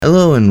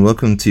Hello and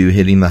welcome to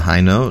Hitting the High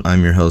Note.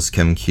 I'm your host,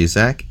 Kevin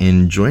Cusack,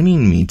 and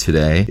joining me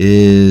today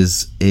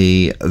is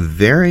a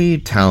very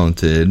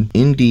talented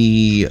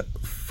indie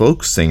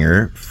folk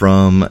singer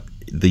from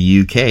the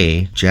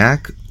UK,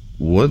 Jak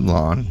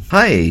Woodlawn.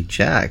 Hi,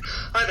 Jak.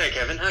 Hi there,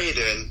 Kevin. How are you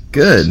doing?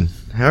 Good.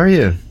 How are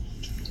you?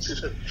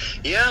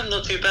 Yeah,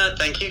 not too bad,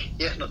 thank you.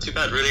 Yeah, not too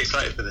bad. Really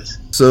excited for this.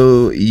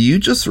 So, you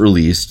just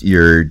released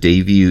your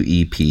debut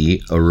EP,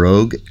 A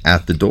Rogue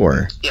at the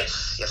Door.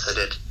 Yes, I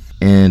did.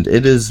 And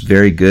it is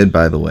very good,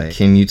 by the way.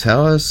 Can you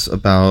tell us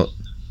about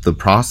the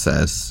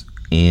process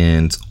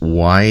and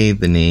why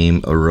the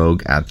name A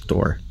Rogue at the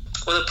Door?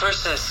 Well, the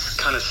process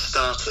kind of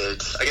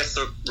started, I guess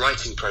the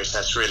writing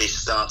process really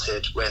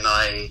started when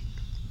I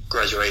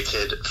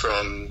graduated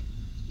from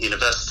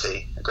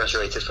university. I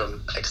graduated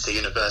from Exeter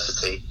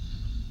University.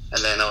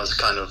 And then I was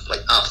kind of,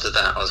 after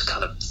that, I was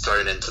kind of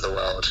thrown into the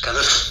world, kind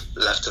of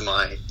left to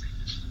my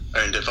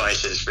own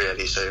devices,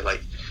 really. So,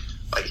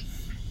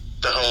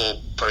 the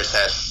whole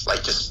process,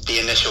 just the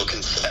initial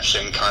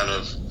conception kind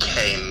of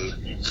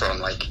came from,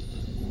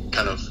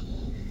 kind of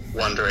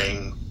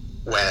wondering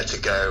where to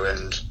go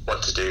and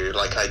what to do.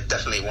 I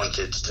definitely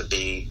wanted to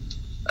be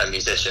a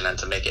musician and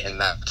to make it in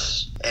that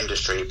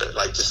industry, but,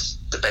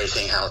 just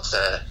debating how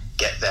to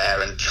get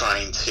there and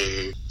trying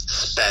to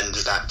spend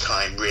that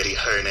time really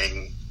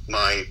honing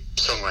my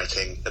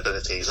songwriting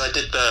abilities. I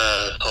did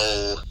the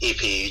whole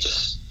EP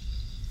just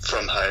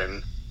from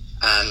home,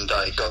 and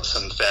I got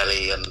some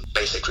fairly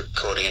basic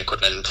recording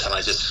equipment, and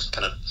I just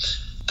kind of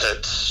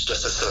put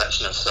just a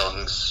selection of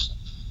songs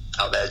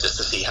out there just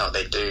to see how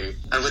they do.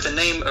 And with the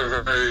name A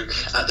Rogue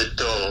at the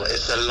Door,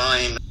 it's a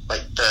line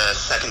the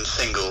second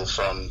single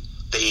from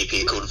the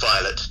EP called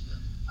Violet.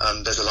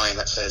 There's a line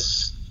that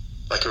says,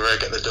 like a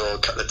rogue at the door,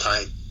 cut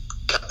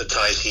the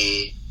ties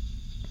he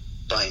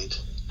bind.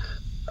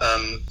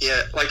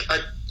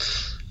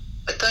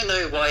 I don't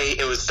know why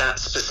it was that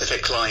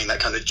specific line that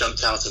kind of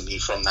jumped out at me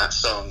from that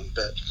song,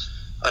 but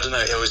I don't know,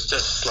 it was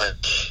just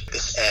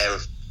this air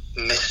of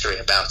mystery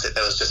about it.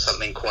 There was just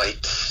something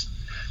quite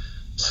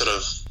sort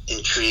of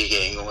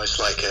intriguing, almost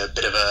like a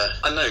bit of a,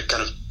 I don't know,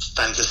 kind of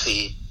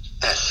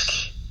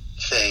fantasy-esque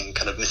thing,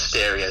 kind of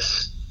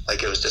mysterious.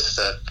 It was just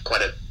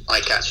quite an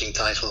eye-catching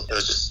title. It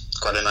was just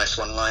quite a nice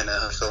one-liner,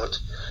 I thought.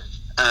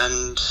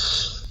 And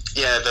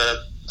yeah,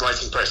 the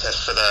writing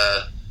process for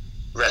the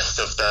rest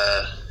of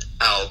the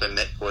album,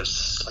 it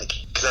was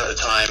because at the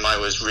time I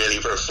was really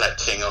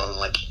reflecting on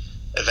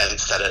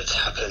events that had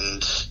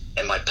happened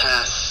in my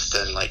past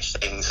and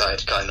things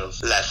I'd kind of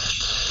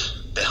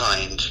left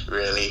behind,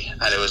 really.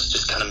 And it was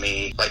just kind of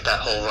me, that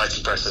whole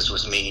writing process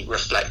was me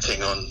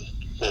reflecting on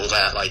all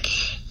that,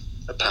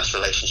 a past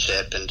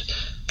relationship, and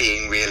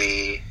being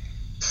really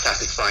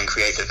satisfying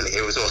creatively.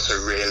 It was also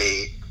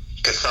really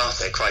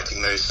cathartic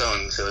writing those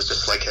songs. It was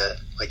just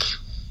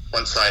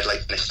once I'd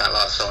finished that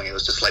last song, it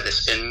was just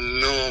this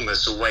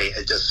enormous weight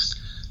had just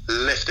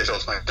lifted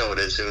off my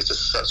shoulders. It was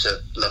just such a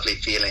lovely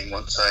feeling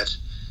once I'd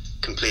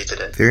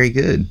completed it. Very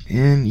good.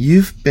 And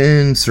you've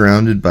been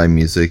surrounded by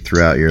music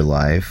throughout your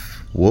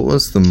life. What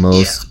was the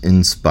most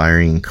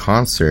inspiring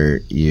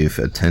concert you've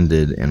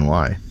attended and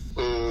why?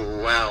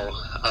 Oh, wow.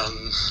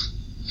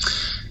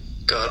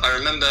 God, I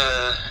remember,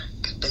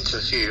 I've been to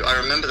a few. I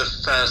remember the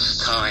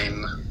first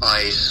time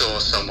I saw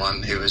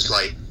someone who was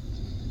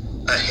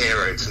a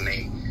hero to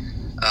me.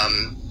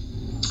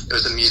 It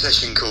was a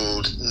musician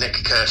called Nick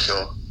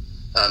Kershaw.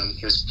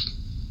 He was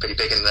pretty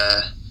big in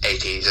the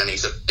 80s, and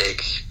he's a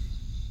big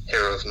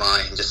hero of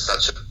mine, just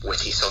such a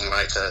witty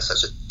songwriter,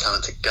 such a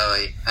talented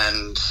guy.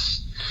 And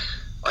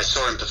I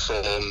saw him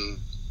perform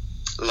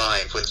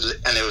live,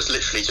 and it was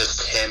literally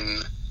just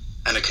him,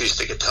 an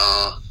acoustic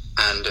guitar,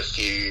 and a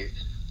few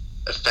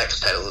effects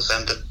pedals,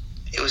 and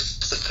it was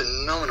just a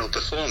phenomenal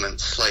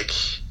performance.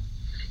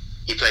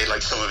 He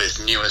played some of his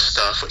newer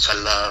stuff, which I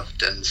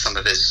loved, and some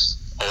of his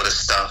older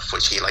stuff,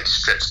 which he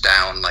stripped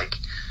down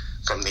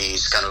from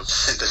these kind of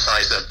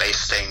synthesizer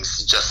based things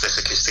to just this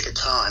acoustic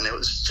guitar, and it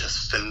was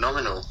just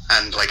phenomenal.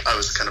 And I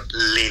was kind of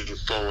leaning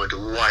forward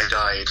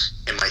wide-eyed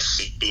in my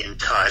seat the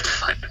entire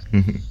time.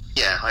 Mm-hmm.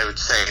 Yeah, I would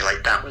say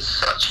that was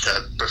such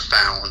a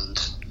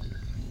profound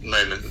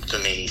moment for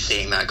me,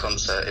 seeing that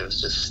concert. It was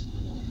just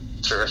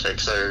terrific.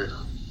 So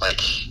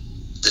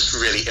just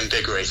really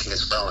invigorating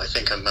as well. I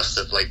think I must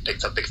have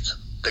picked up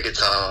the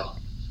guitar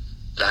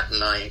that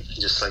night and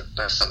just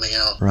pressed something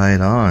out.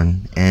 Right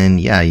on. And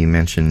yeah, you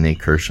mentioned Nick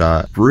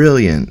Kershaw,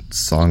 brilliant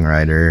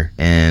songwriter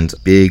and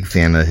big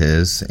fan of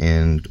his,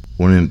 and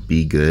Wouldn't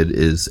Be Good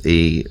is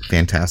a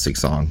fantastic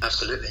song.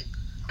 Absolutely.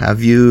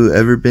 Have you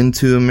ever been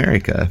to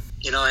America?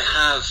 I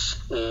have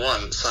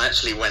once. I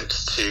actually went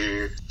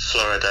to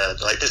Florida.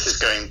 This is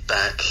going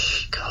back,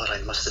 God,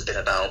 I must have been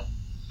about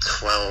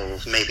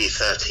 12, maybe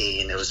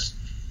 13. It was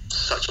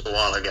such a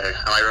while ago,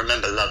 and I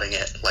remember loving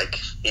it.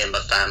 Me and my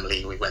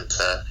family, we went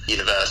to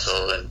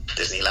Universal and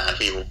Disneyland.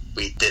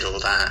 We did all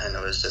that, and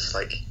it was just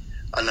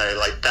I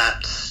know,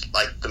 that's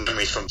the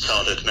memories from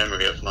childhood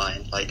memory of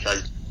mine. I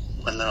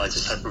know I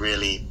just have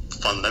really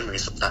fond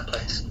memories of that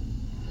place.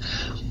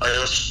 I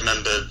also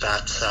remember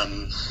that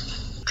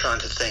trying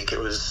to think.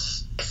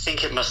 I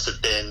think it must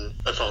have been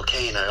a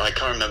volcano. I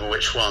can't remember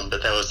which one,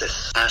 but there was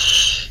this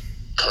ash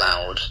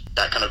cloud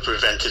that kind of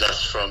prevented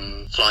us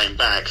from flying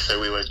back, so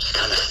we were just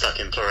kind of stuck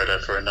in Florida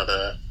for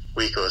another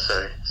week or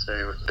so.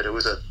 But it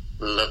was a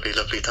lovely,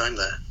 lovely time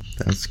there.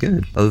 That's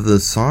good. Of the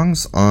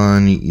songs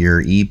on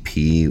your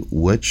EP,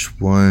 which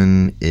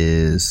one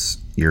is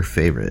your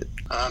favorite?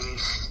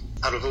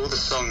 Out of all the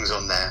songs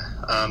on there,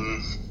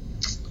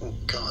 oh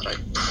God,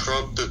 I'd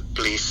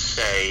probably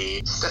say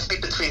it's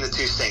definitely between the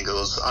two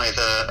singles,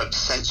 either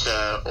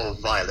Absentia or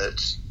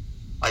Violet.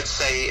 I'd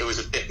say it was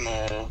a bit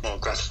more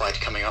gratified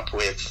coming up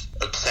with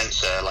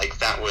Absentia. Like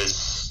that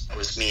was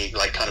me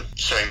like kind of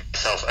showing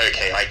myself,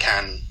 okay,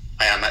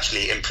 I am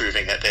actually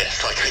improving at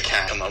this. Like I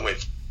can come up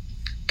with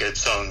good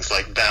songs.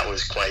 Like that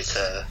was quite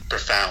a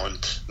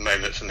profound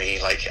moment for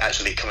me. Like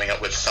actually coming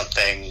up with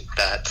something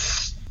that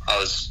I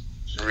was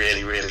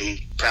really,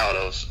 really proud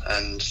of.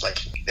 And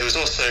like it was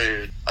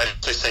also, I'd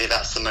also say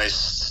that's the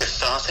most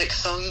cathartic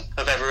song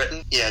I've ever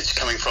written. Yeah, just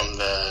coming from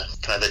the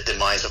kind of the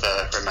demise of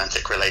a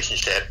romantic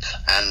relationship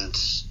and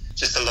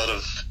just a lot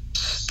of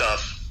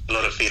stuff, a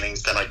lot of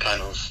feelings that I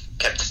kind of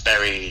kept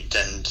buried,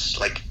 and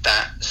like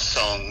that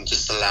song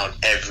just allowed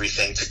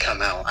everything to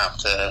come out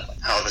after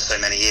however so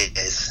many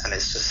years, and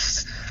it's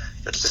just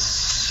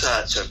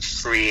such a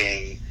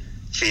freeing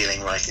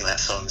feeling writing that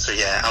song. So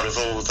yeah, out of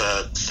all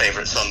the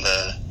favourites on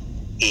the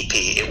EP,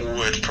 it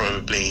would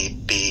probably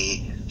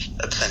be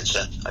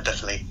Absentia. I'm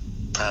definitely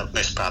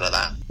most proud of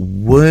that.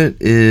 What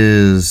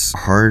is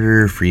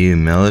harder for you,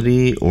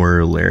 melody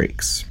or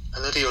lyrics?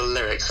 Melody or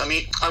lyrics? I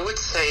mean, I would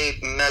say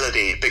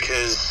melody,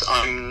 because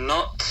I'm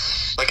not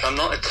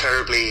a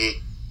terribly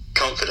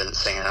confident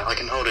singer. I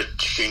can hold a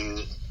tune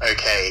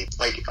okay.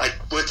 Like, I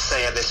would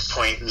say at this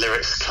point,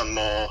 lyrics come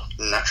more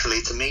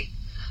naturally to me.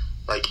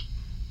 Like,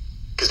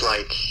 because,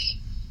 like,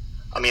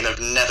 I mean, I've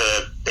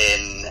never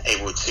been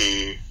able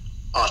to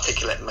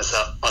articulate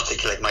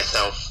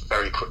myself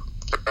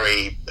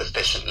very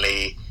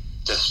efficiently,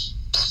 just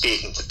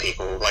speaking to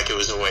people. Like, it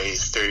was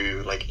always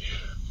through, like,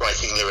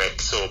 writing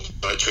lyrics or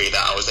poetry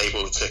that I was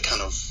able to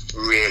kind of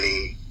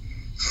really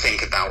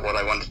think about what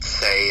I wanted to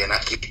say and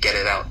actually get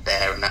it out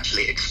there and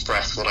actually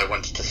express what I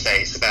wanted to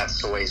say. So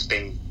that's always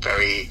been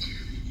very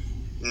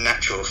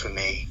natural for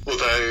me.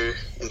 Although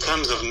in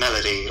terms of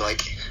melody,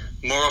 like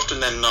more often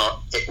than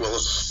not, it will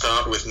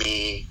start with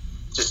me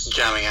just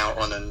jamming out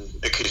on an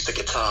acoustic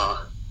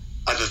guitar.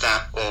 Either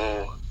that,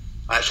 or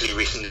I actually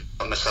recently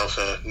got myself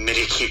a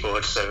MIDI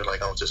keyboard, so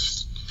like I'll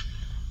just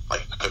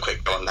like have a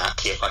quick go on that,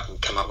 see if I can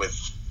come up with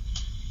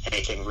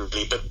anything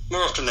really. But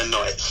more often than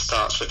not, it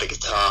starts with the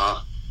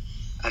guitar,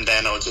 and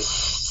then I'll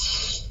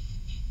just,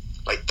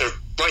 like, the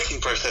writing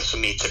process for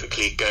me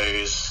typically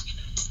goes,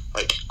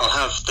 like, I'll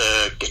have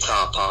the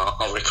guitar part,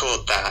 I'll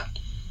record that,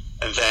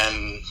 and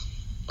then,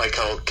 like,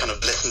 I'll kind of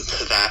listen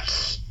to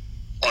that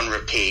on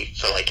repeat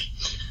for, like,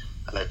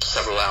 I don't know,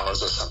 several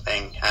hours or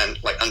something,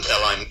 and, like, until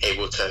I'm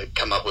able to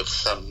come up with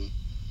some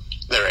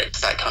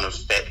lyrics that kind of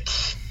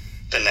fit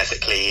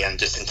phonetically and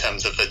just in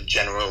terms of the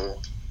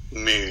general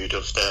mood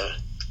of the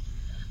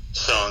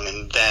song,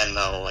 and then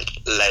I'll, like,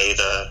 lay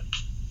the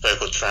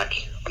vocal track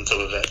on top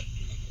of it.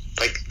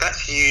 Like,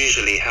 that's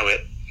usually how it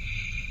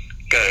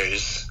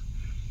goes.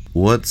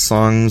 What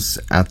songs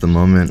at the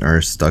moment are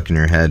stuck in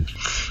your head?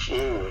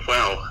 Ooh,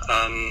 well,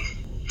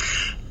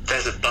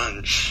 there's a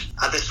bunch.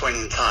 At this point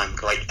in time,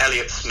 like,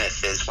 Elliott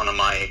Smith is one of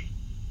my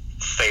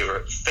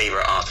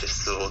favorite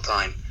artists of all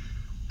time,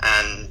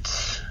 and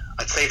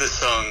I'd say the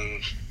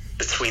song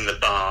Between the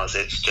Bars,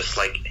 it's just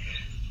like,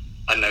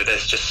 I know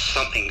there's just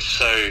something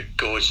so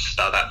gorgeous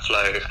about that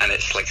flow, and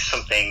it's like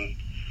something,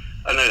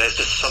 I know there's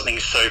just something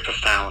so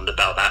profound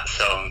about that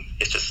song.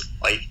 It's just,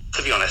 like,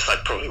 to be honest, I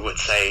probably would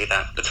say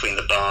that Between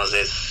the Bars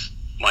is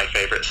my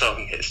favourite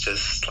song. It's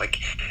just, like,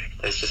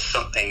 there's just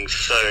something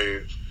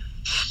so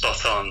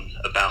spot on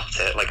about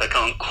it. Like, I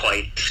can't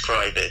quite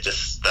describe it,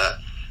 just the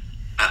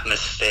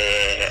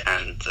atmosphere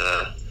and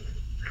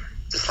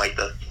just, like,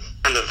 the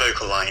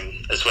vocal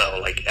line as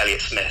well. Like,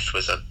 Elliott Smith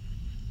was a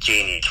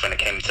genius when it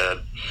came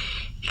to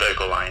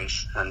vocal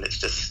lines, and it's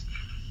just,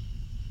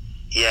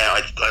 yeah,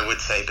 I would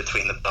say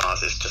Between the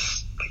Bars is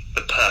just like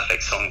the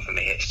perfect song for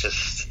me. It's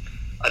just,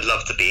 I'd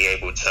love to be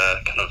able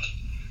to kind of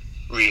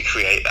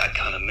recreate that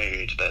kind of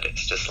mood, but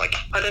it's just like,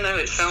 I don't know,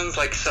 it sounds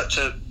like such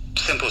a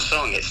simple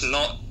song. It's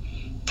not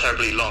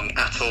terribly long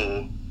at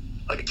all.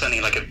 Like, it's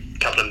only like a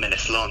couple of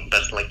minutes long,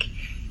 but like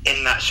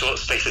in that short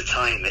space of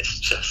time, it's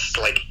just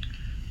like,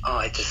 oh,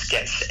 it just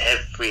gets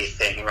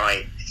everything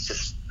right. It's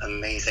just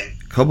amazing.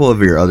 A couple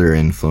of your other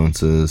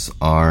influences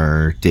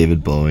are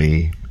David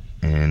Bowie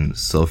and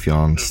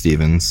Sufjan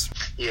Stevens.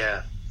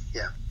 Yeah.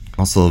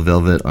 Also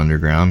Velvet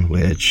Underground,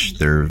 which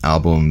their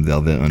album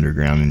Velvet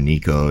Underground and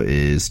Nico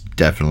is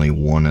definitely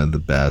one of the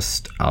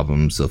best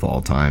albums of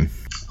all time.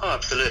 Oh,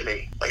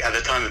 absolutely. Like, at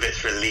the time of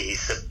its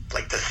release,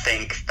 like, to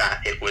think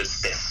that it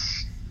was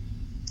this,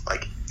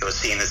 like, it was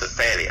seen as a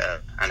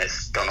failure, and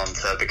it's gone on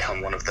to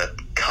become one of the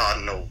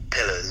cardinal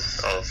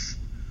pillars of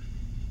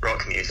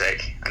rock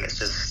music, and it's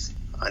just,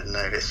 I don't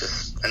know, it's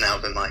just an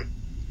album I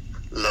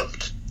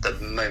loved the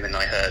moment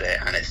I heard it,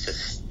 and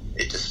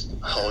it just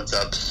holds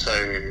up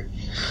so,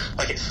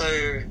 like, it's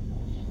so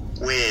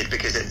weird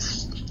because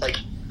it's like,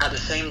 at the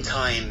same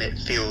time it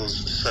feels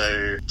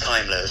so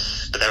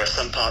timeless, but there are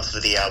some parts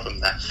of the album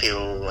that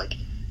feel like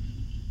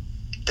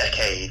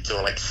decades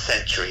or like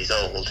centuries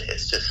old.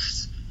 It's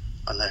just,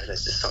 I don't know,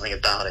 there's just something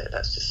about it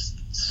that's just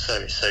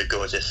so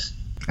gorgeous.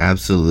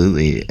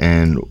 Absolutely.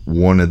 And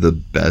one of the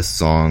best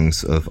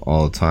songs of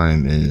all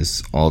time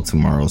is All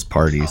Tomorrow's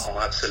Parties. Oh,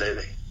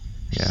 absolutely.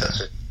 Yeah.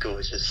 Such a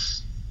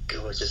gorgeous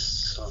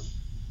song.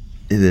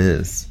 It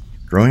is.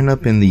 Growing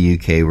up in the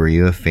UK, were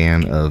you a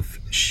fan of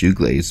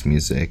shoegaze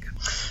music?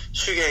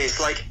 Shoegaze,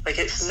 like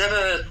it's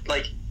never,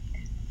 like,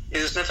 it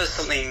was never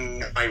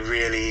something I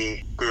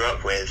really grew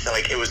up with.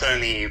 Like, it was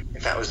only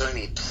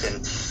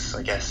since,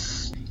 I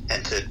guess,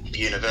 entered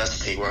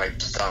university where I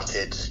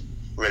started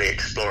really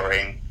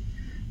exploring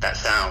that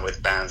sound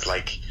with bands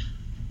like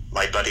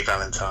My Bloody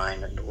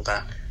Valentine and all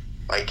that.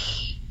 Like,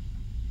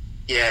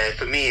 yeah,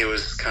 for me it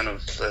was kind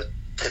of the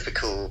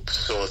typical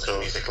sort of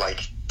music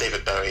like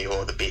David Bowie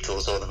or the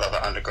Beatles or the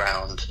Velvet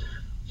Underground,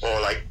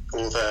 or like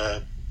all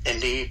the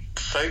indie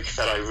folk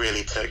that I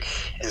really took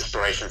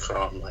inspiration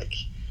from, like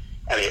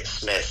Elliott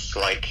Smith,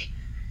 like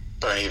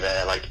Bon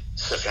Iver, like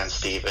Sufjan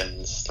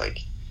Stevens. Like,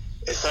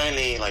 it's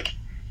only like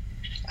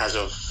as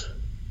of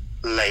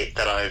late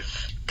that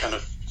I've kind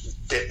of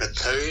dipped the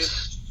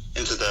toes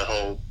into the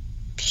whole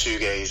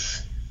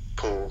shoegaze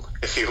pool,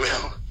 if you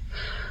will.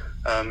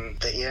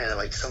 But yeah,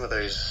 like some of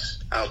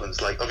those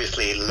albums, like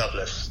obviously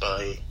Loveless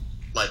by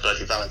My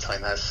Bloody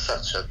Valentine has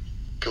such a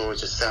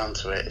gorgeous sound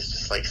to it. It's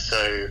just like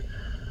so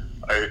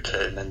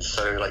open and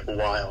so like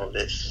wild.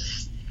 It's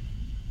just,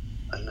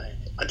 I don't know,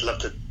 I'd love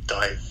to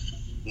dive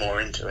more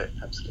into it.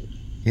 Absolutely.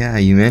 Yeah,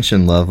 you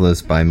mentioned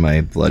Loveless by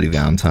My Bloody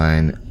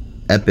Valentine.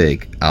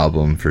 Epic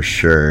album for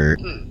sure.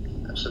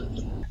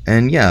 Absolutely.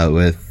 And yeah,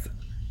 with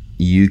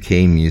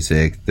UK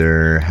music,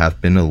 there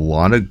have been a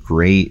lot of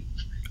great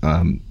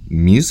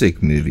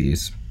music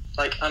movies.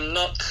 Like, I'm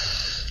not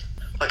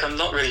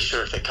really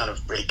sure if it kind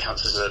of really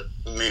counts as a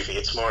movie.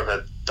 It's more of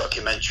a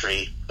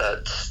documentary,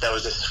 but there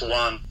was this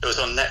one, it was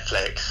on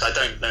Netflix. I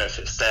don't know if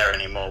it's there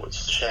anymore, which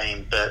is a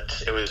shame,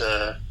 but it was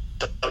a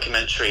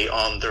documentary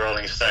on the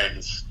Rolling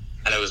Stones,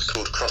 and it was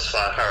called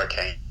Crossfire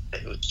Hurricane.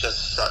 It was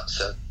just such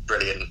a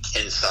brilliant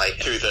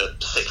insight through the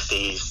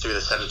 60s, through the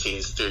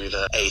 70s, through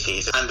the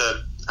 80s,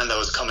 and there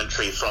was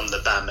commentary from the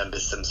band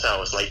members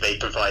themselves. Like, they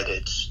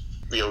provided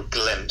real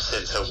glimpse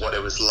into what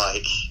it was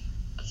like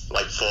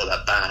for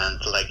that band,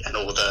 like, and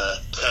all the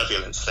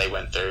turbulence they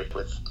went through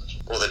with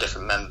all the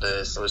different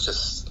members. It was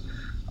just,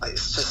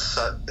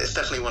 it's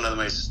definitely one of the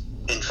most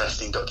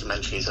interesting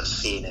documentaries I've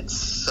seen in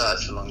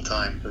such a long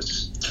time. It was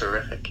just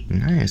terrific.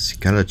 Nice. You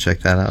gotta check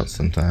that out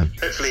sometime.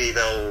 Hopefully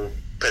they'll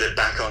put it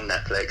back on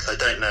Netflix. I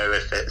don't know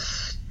if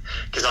it's,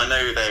 because I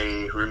know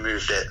they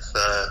removed it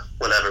for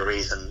whatever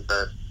reason,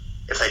 but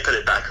if they put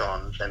it back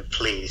on, then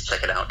please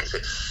check it out, because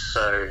it's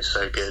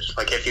so good.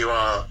 Like, if you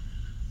are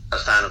a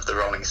fan of the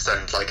Rolling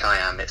Stones like I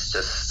am, it's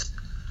just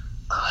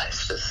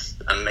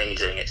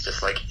amazing. It's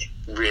just like,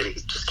 it really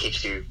just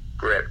keeps you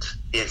gripped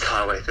the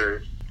entire way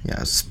through.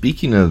 Yeah,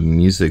 speaking of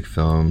music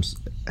films,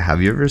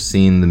 have you ever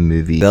seen the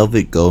movie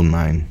Velvet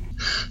Goldmine?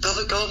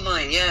 Velvet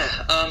Goldmine,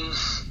 yeah.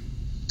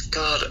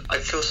 God, I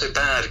feel so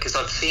bad because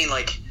I've seen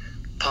like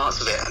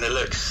parts of it and it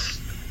looks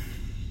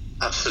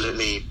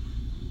absolutely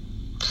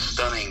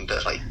stunning,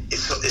 but like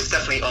it's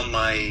definitely on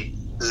my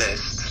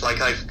list. Like,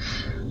 I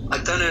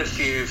don't know if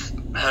you've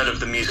heard of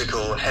the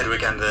musical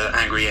Hedwig and the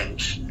Angry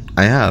Inch.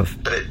 I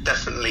have. But it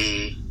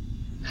definitely,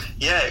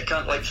 yeah, it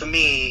kind of, like, for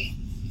me,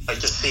 like,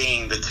 just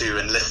seeing the two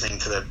and listening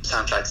to the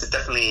soundtracks, it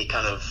definitely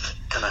kind of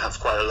have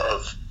quite a lot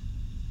of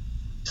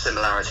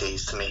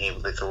similarities to me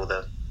with all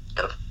the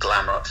kind of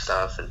glam rock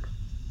stuff and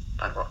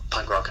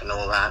punk rock and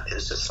all that. It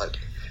was just like,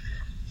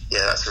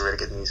 yeah, that's a really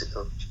good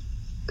musical.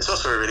 It's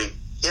also a really,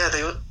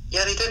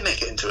 they did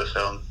make it into a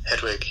film,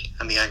 Hedwig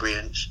and the Angry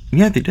Inch.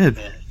 Yeah, they did.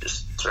 Yeah,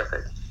 just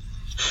terrific.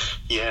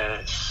 Yeah,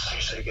 it's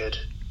so good.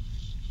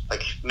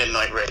 Like,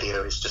 Midnight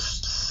Radio is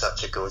just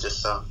such a gorgeous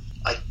song.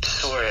 I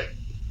saw it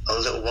a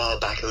little while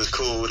back. It was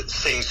called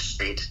Sing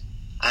Street,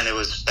 and it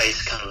was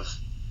based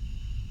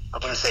I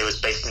want to say it was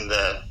based in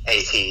the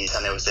 80s,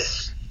 and there was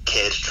this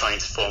kid trying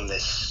to form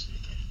this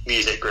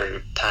music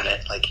group, and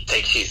it like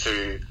takes you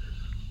through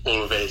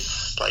all of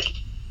his like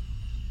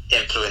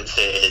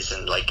influences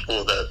and like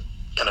all the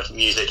kind of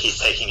music he's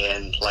taking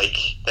in. Like,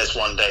 there's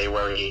one day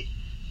where he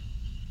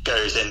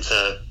goes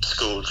into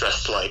school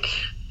dressed like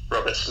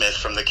Robert Smith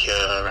from The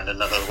Cure, and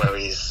another where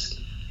he's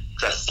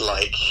dressed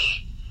like,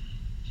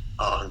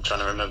 I'm trying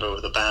to remember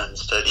all the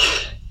bands, but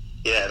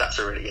yeah, that's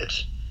a really good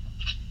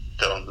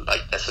film.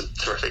 Like, there's some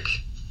terrific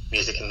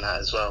music in that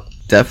as well.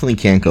 Definitely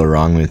can't go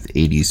wrong with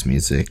 80s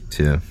music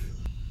too.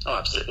 Oh,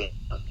 absolutely.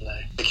 No.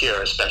 The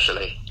Cure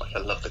especially. Like, I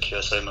love The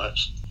Cure so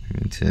much.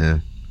 Me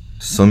too.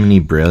 So many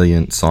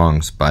brilliant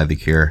songs by The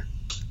Cure.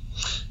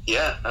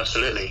 Yeah,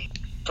 absolutely.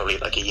 Probably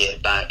like a year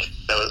back,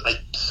 I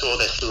saw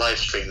this live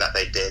stream that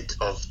they did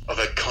of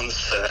a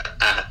concert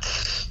at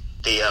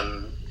the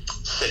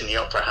Sydney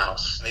Opera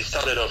House. And they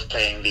started off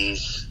playing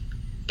these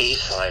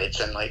B-sides,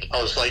 and like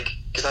I was like,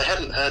 because I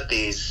hadn't heard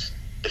these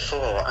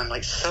before, and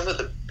like some of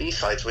the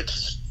B-sides were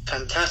just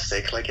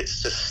fantastic. Like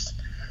it's just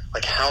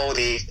like how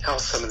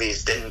some of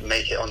these didn't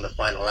make it on the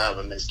final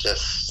album is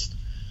just,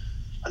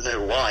 I don't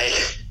know why.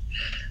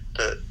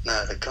 But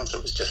no, the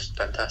concert was just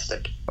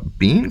fantastic.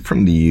 Being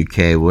from the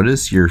UK, what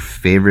is your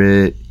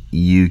favorite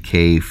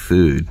UK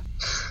food?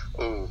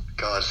 Oh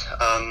God.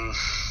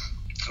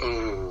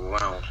 Oh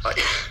wow. Like,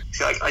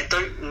 see, I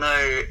don't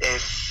know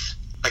if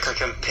like I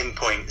can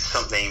pinpoint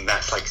something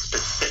that's like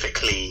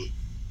specifically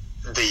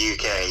the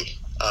UK.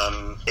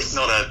 It's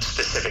not a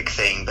specific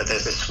thing, but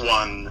there's this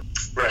one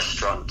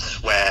restaurant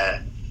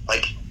where,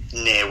 like,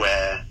 near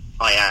where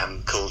I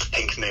am, called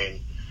Pink Moon,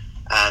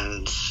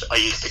 and I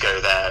used to go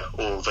there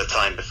all the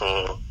time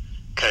before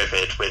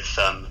COVID with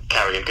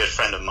Carrie, a good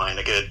friend of mine,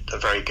 a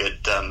very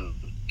good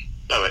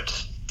poet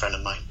friend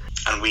of mine,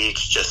 and we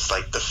just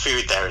like the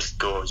food there is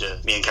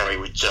gorgeous. Me and Carrie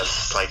would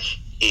just like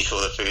eat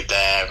all the food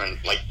there, and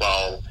like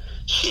while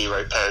she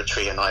wrote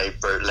poetry and I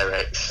wrote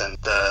lyrics, and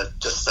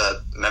just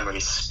the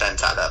memories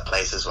spent at that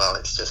place as well.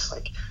 It's just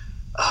like,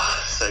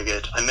 so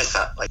good. I miss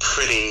that, like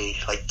pretty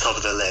like top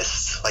of the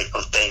list like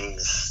of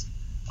things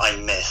I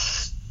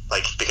miss,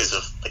 like because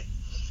of like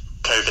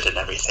COVID and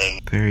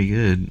everything. Very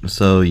good.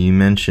 So you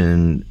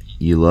mentioned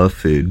you love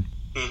food.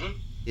 Mm-hmm.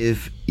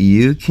 If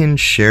you can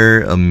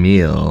share a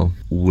meal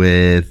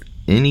with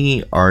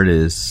any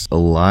artist,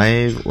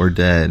 alive or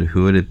dead,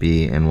 who would it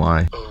be and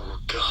why? Oh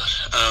God.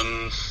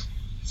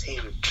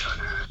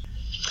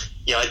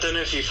 Yeah, I don't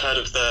know if you've heard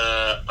of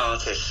the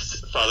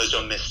artist Father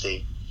John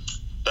Misty,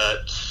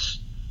 but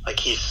like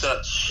he's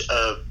such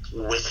a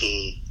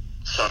witty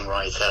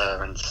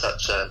songwriter and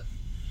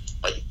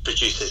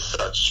produces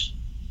such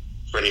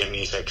brilliant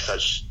music,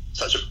 such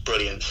a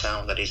brilliant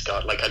sound that he's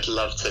got. Like I'd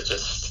love to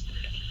just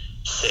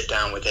sit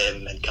down with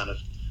him and kind of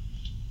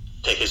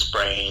pick his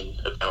brain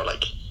about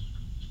like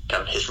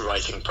kind of his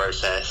writing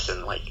process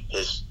and like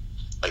his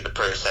like the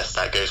process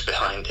that goes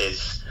behind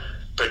his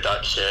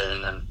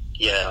production. And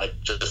yeah, I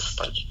just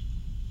like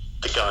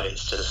the guy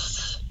is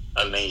just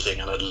amazing,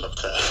 and I'd love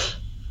to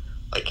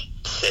like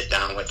sit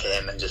down with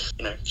him and just,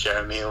 you know,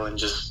 share a meal and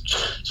just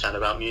chat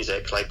about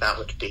music. Like that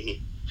would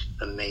be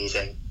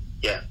amazing.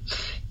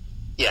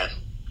 Yeah,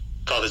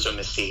 Father John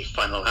Misty,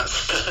 final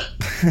answer.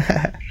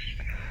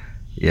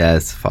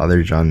 Yes,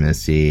 Father John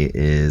Misty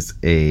is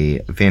a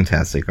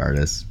fantastic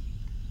artist.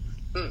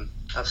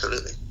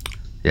 Absolutely.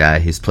 Yeah,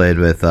 he's played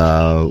with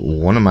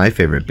one of my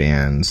favorite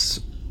bands,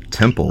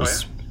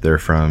 Temples. Oh, yeah? They're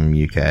from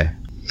UK.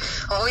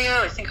 Oh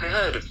yeah, I think I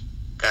heard of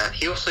that.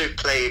 He also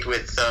played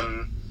with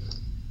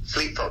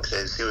Fleet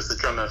Foxes. He was the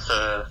drummer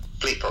for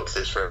Fleet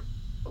Foxes for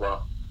a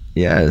while.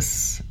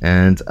 Yes,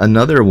 and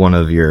another one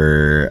of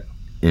your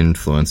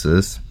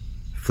influences,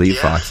 Fleet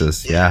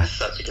Foxes. Yeah,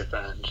 such a good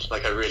band.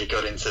 Like I really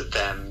got into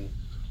them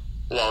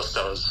whilst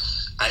I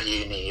was at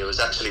uni. It was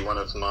actually one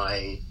of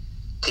my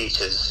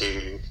teachers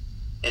who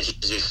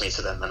introduced me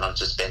to them, and I've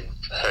just been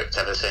hooked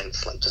ever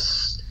since. Like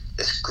just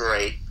this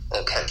great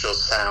orchestral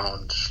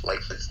sound, like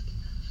with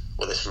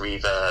all this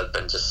reverb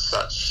and just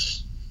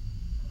such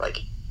like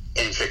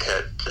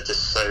intricate but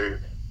just so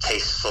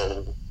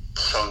tasteful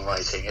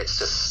songwriting. It's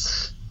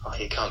just,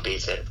 you can't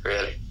beat it,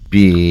 really.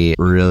 Be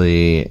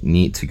really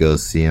neat to go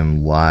see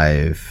him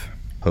live.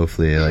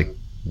 Hopefully, like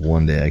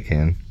one day I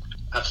can.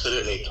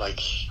 Absolutely, like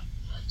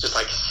just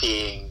like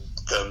seeing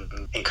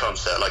them in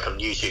concert, like on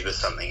YouTube or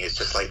something. It's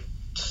just like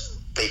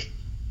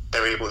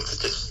they're able to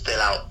just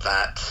fill out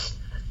that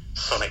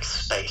sonic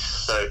space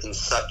so in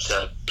such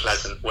a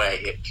pleasant way.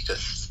 It's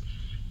just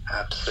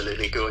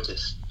absolutely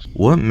gorgeous.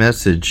 What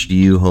message do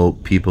you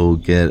hope people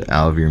get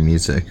out of your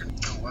music?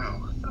 Oh,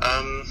 wow.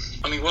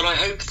 I mean, what I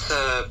hope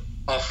to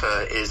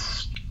offer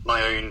is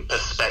my own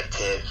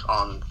perspective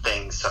on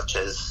things such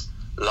as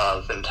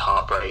love and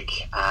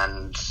heartbreak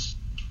and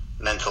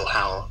mental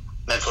health,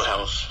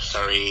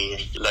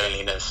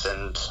 loneliness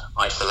and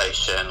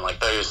isolation. Like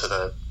those are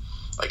the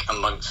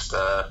amongst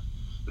the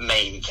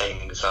main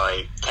things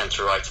I tend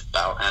to write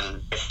about.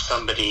 And if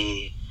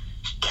somebody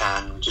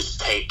can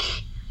just take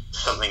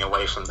something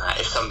away from that,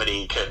 if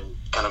somebody can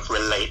kind of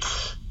relate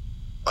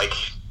like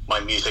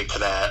my music to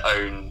their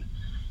own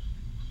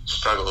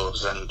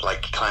struggles and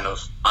like kind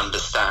of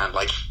understand,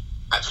 like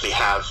actually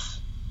have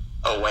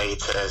a way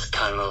to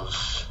kind of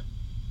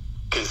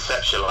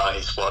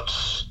conceptualize what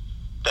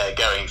they're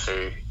going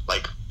through,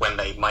 like when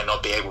they might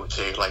not be able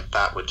to, like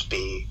that would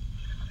be,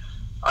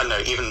 I don't know,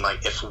 even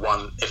like if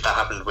that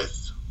happened with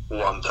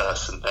one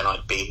person, then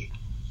I'd be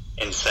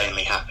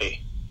insanely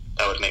happy.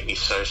 That would make me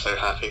so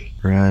happy.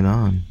 Right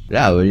on.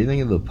 Yeah, what do you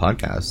think of the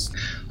podcast?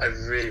 I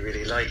really,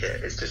 really like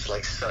it. It's just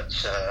like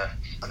such a,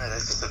 I don't know,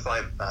 there's just a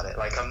vibe about it.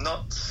 Like I'm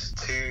not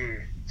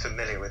too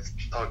familiar with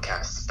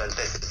podcasts, but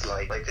this is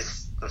like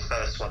this the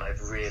first one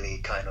I've really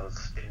kind of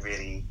been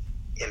really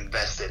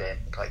invested in,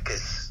 like,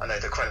 because I know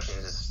the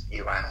questions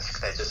you ask,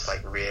 they're just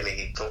like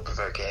really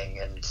thought-provoking,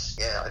 and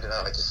yeah, I don't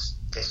know, it's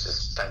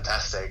just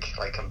fantastic.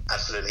 Like I'm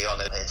absolutely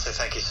on it, so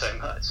thank you so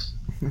much.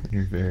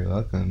 You're very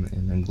welcome,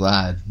 and I'm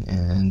glad,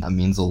 and that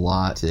means a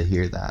lot to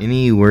hear that.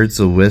 Any words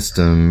of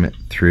wisdom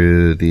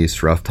through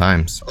these rough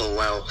times? Oh,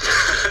 well.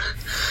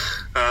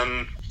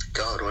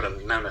 God, what a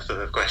mammoth of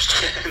a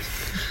question.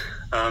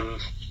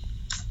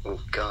 Oh,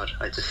 God,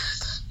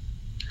 because,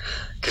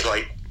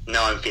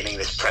 now I'm feeling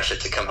this pressure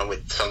to come up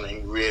with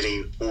something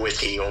really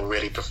witty or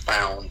really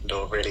profound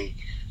or really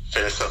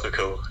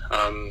philosophical.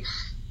 And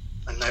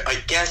I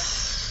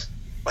guess,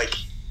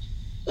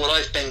 what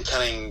I've been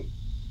telling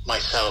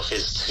myself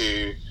is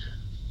to,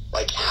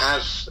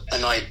 have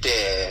an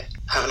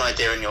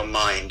idea in your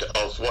mind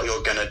of what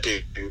you're going to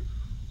do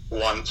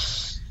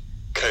once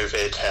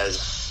COVID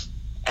has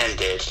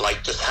ended.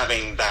 Just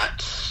having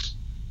that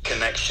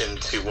connection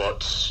to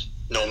what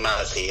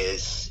normality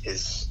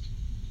is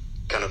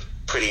kind of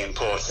pretty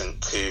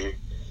important to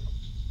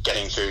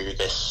getting through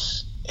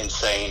this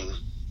insane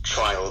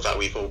trial that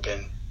we've all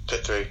been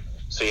put through.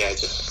 So yeah,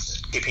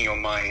 just keeping your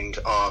mind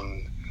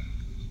on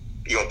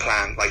your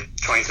plan,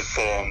 trying to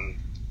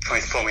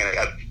formulate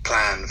a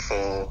plan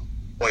for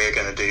what you're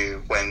going to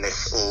do when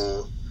this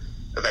all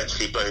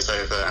eventually blows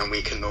over and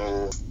we can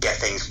all get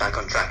things back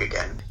on track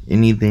again.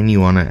 Anything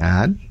you want to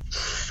add?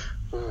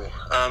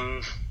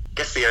 I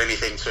guess the only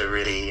thing to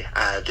really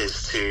add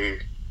is to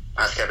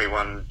ask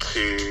everyone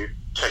to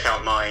check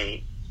out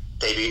my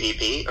debut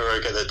EP,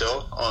 Aroga the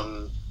Door,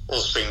 on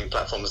all streaming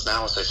platforms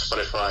now, so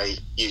Spotify,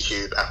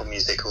 YouTube, Apple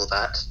Music, all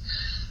that.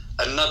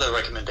 Another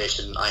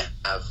recommendation I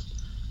have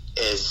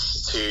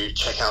is to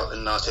check out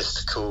an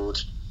artist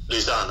called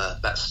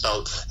Lusana. That's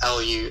spelled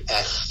Luseana.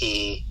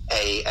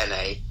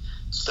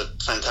 It's a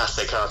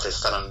fantastic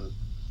artist that I'm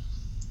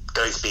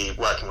going to be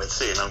working with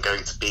soon. I'm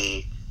going to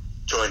be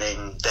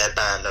joining their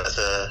band as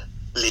a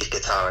lead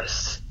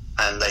guitarist,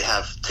 and they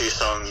have 2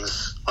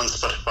 songs on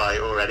Spotify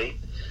already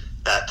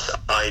that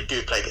I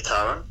do play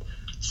guitar on.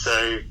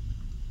 So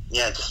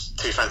yeah, just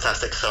 2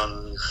 fantastic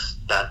songs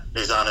that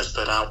Lusana's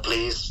put out.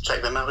 Please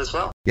check them out as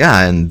well.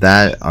 Yeah, and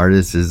that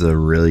artist is a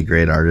really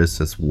great artist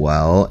as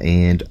well,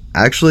 and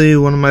actually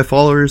one of my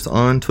followers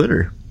on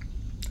Twitter.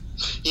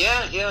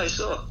 Yeah, I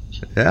saw.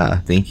 Yeah,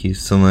 thank you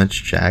so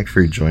much, Jak,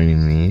 for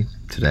joining me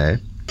today.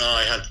 Oh,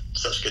 I had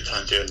such a good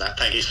time doing that.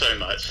 Thank you so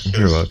much.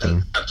 You're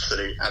welcome. An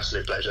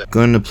absolute pleasure.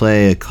 Going to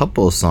play a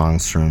couple of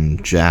songs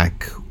from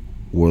Jak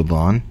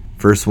Woodlawn.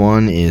 First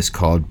one is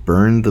called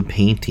Burn the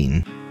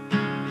Painting.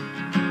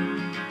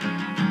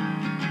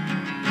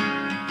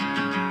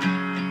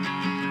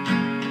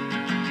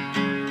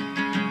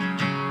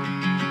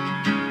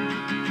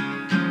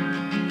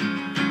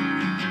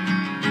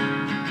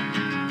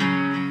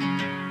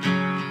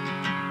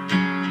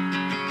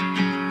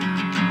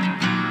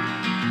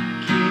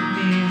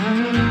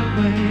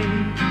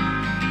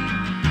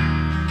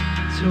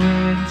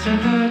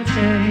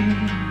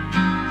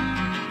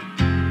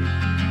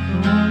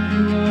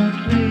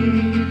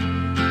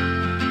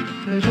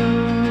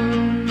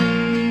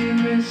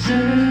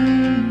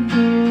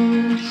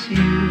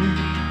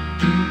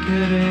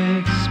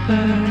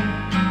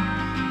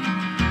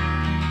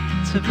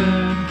 To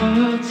burn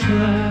what's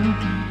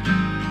left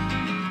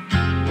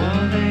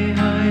while they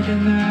hide in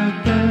their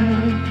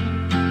bed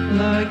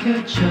like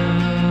a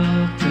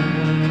child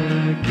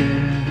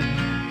again.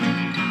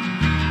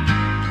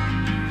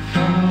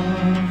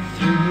 Fall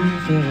through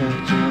the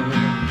door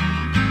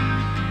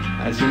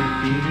as if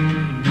you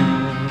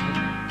know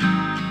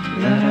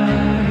that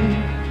I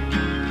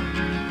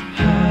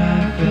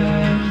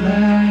haven't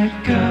let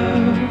go.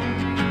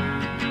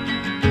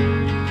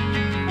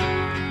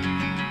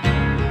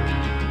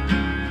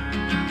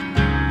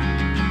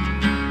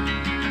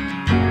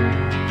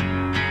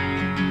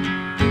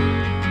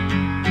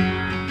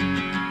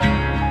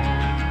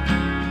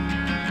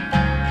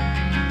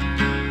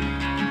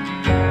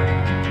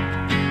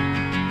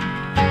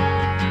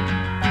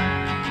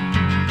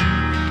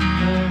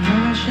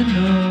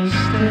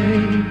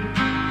 State,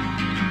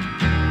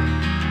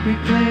 we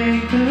play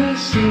the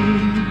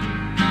scene.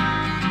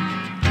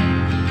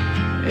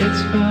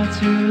 It's far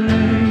too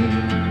late,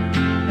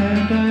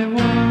 and I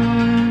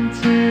want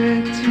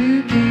it to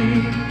be.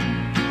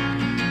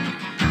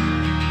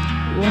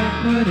 What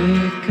would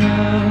it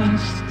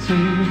cost to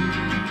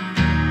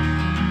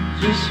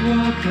just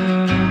walk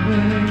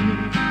away?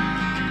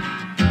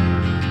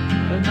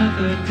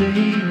 Another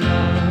day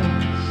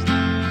lost,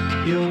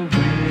 you're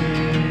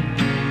winning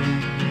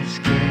this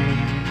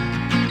game.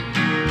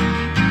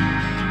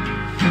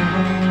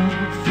 Fall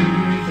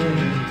through the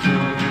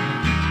door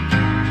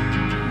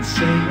and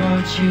say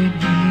what you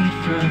need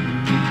from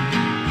me,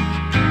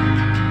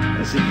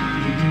 as if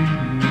you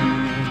know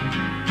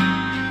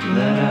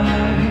that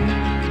I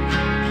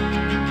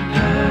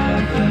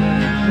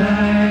haven't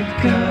let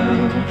go.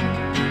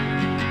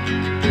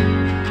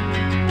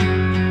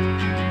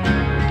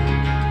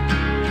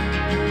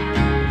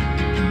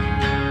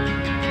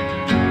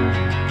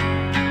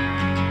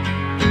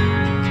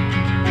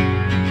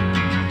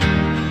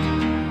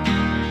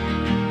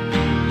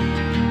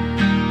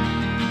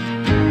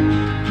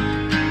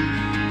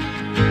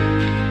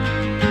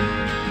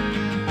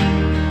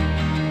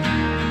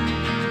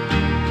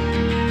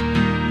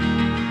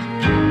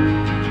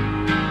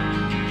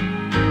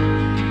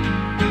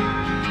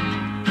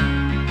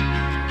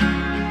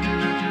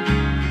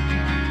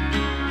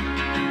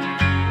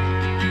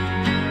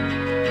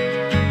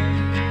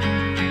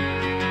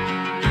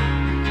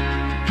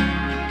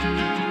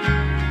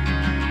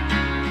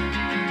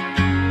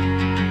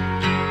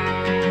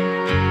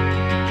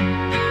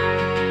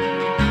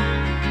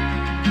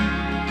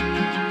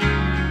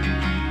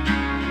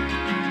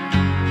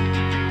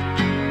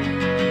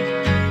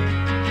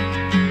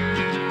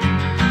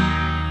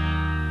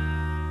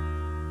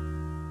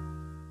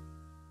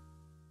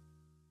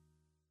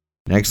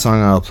 Next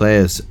song I'll play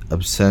is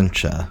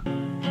Absentia.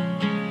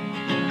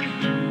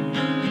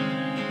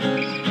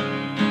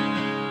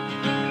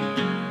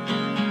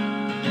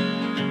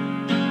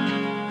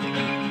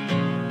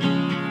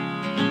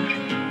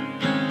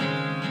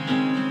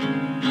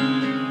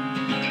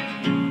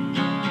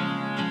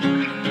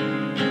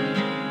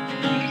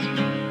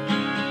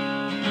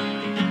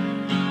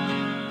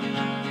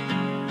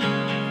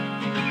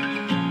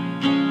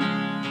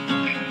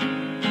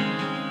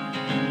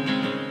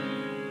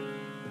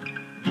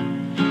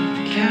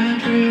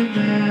 Can't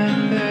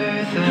remember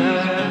the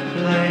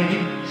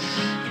place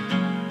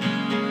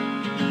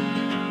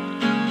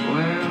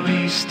where we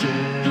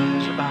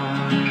stood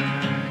on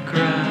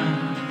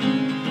ground.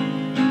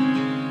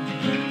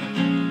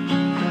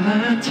 The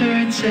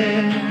lanterns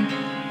in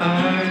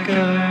our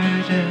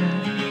garden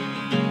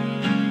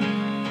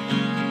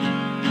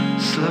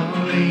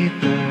slowly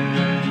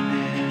burning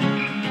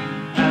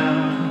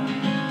out.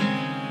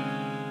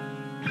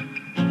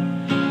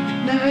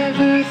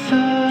 Never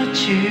thought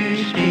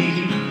you'd be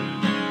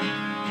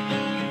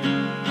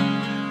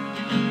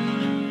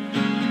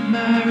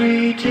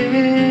married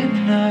in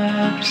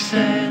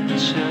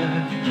absentia.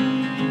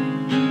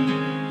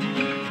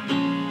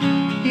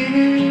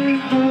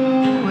 You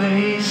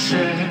always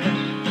said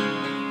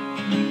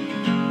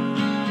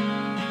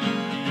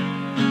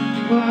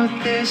what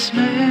this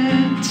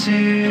meant to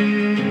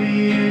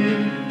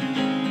you.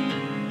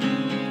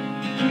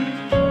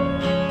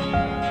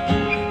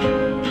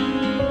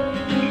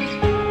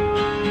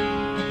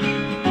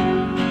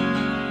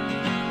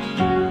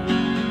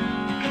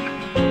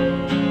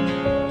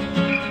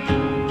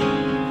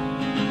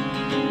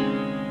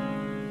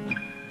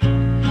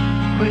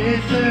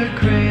 With the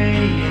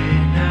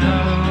graying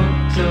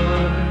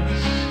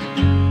outdoors,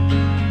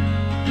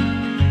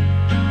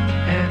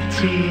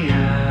 empty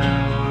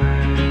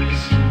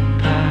hours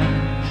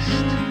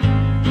past,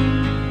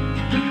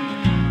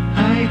 I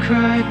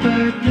cried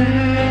but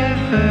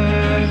never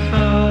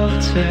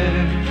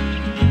faltered.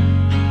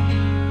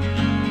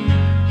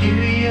 You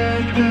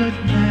yearned but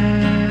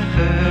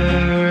never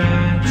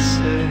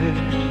answered.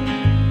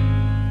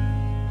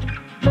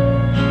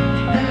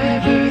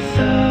 Never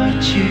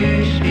thought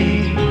you'd be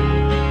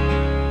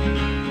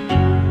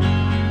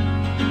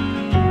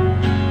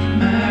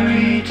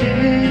married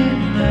in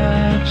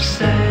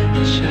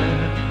absentia.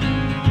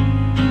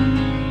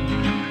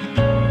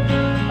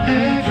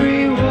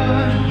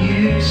 Everyone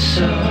you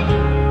saw,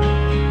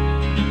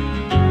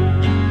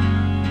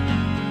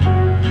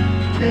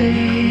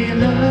 they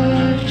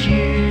loved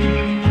you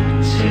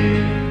too.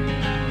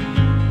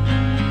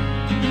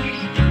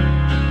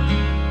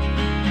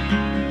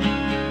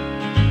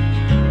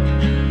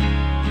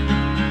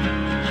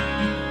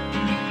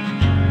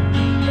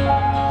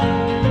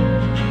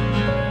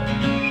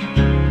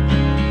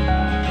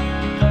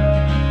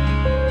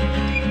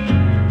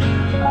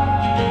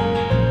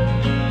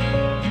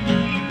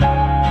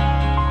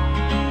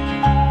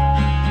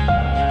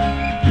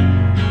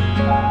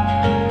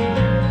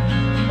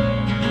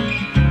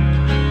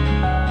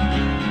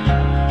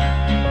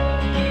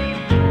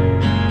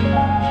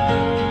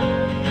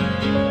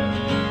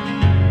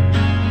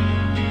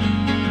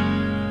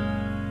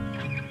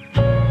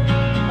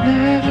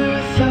 Never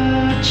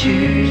thought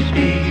you'd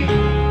be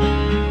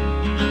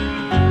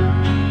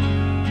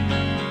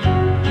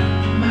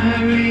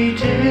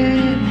married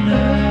in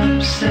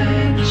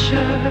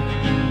absentia.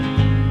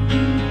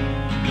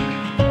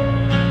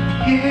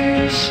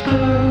 You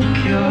spoke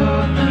your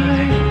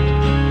mind,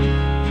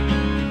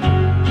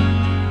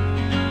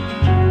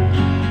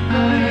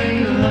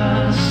 I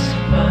lost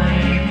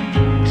mine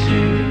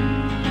too.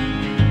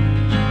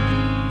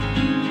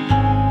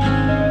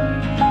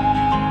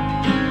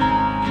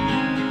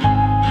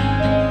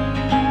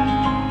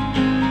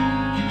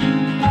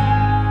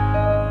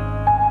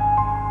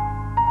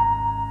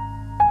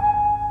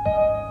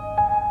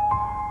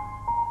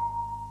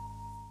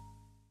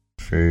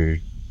 For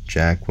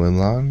Jak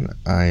Woodlawn,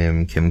 I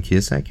am Kim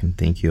Cusack, and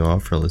thank you all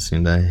for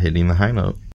listening to Hitting the High Note.